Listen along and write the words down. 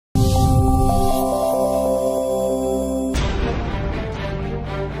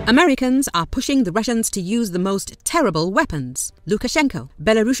Americans are pushing the Russians to use the most terrible weapons. Lukashenko.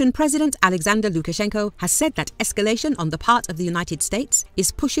 Belarusian President Alexander Lukashenko has said that escalation on the part of the United States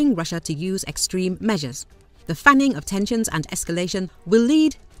is pushing Russia to use extreme measures. The fanning of tensions and escalation will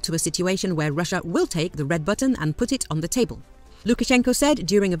lead to a situation where Russia will take the red button and put it on the table. Lukashenko said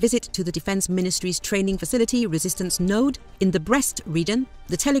during a visit to the Defense Ministry's training facility Resistance Node in the Brest region.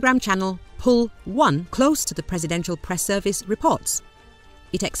 The Telegram channel Pull 1, close to the Presidential Press Service, reports.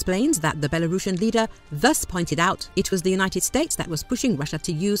 It explains that the Belarusian leader thus pointed out it was the United States that was pushing Russia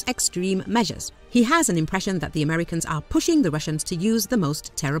to use extreme measures. He has an impression that the Americans are pushing the Russians to use the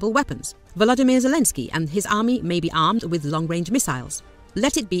most terrible weapons. Volodymyr Zelensky and his army may be armed with long-range missiles.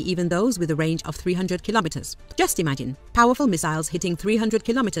 Let it be even those with a range of 300 kilometers. Just imagine powerful missiles hitting 300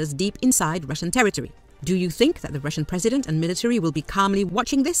 kilometers deep inside Russian territory. Do you think that the Russian president and military will be calmly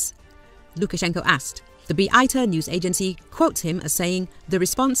watching this? Lukashenko asked. The BakuFM-ə news agency quotes him as saying the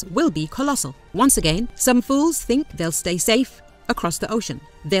response will be colossal. Once again, some fools think they'll stay safe across the ocean.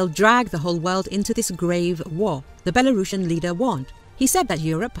 They'll drag the whole world into this grave war, the Belarusian leader warned. He said that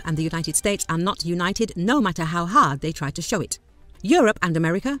Europe and the United States are not united no matter how hard they try to show it. Europe and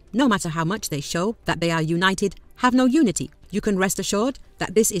America, no matter how much they show that they are united, have no unity. You can rest assured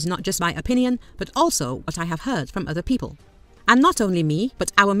that this is not just my opinion, but also what I have heard from other people. And not only me,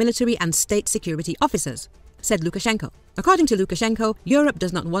 but our military and state security officers, said Lukashenko. According to Lukashenko, Europe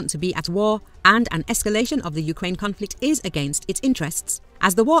does not want to be at war, and an escalation of the Ukraine conflict is against its interests,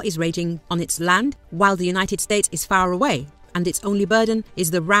 as the war is raging on its land while the United States is far away, and its only burden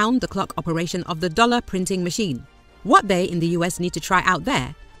is the round-the-clock operation of the dollar printing machine. What they in the US need to try out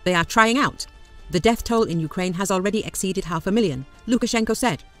there, they are trying out. The death toll in Ukraine has already exceeded 500,000, Lukashenko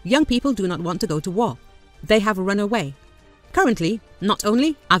said. Young people do not want to go to war. They have run away. Currently, not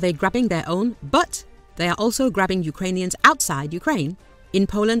only are they grabbing their own, but they are also grabbing Ukrainians outside Ukraine, in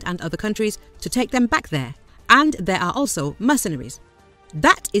Poland and other countries, to take them back there. And there are also mercenaries.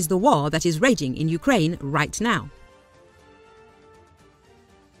 That is the war that is raging in Ukraine right now.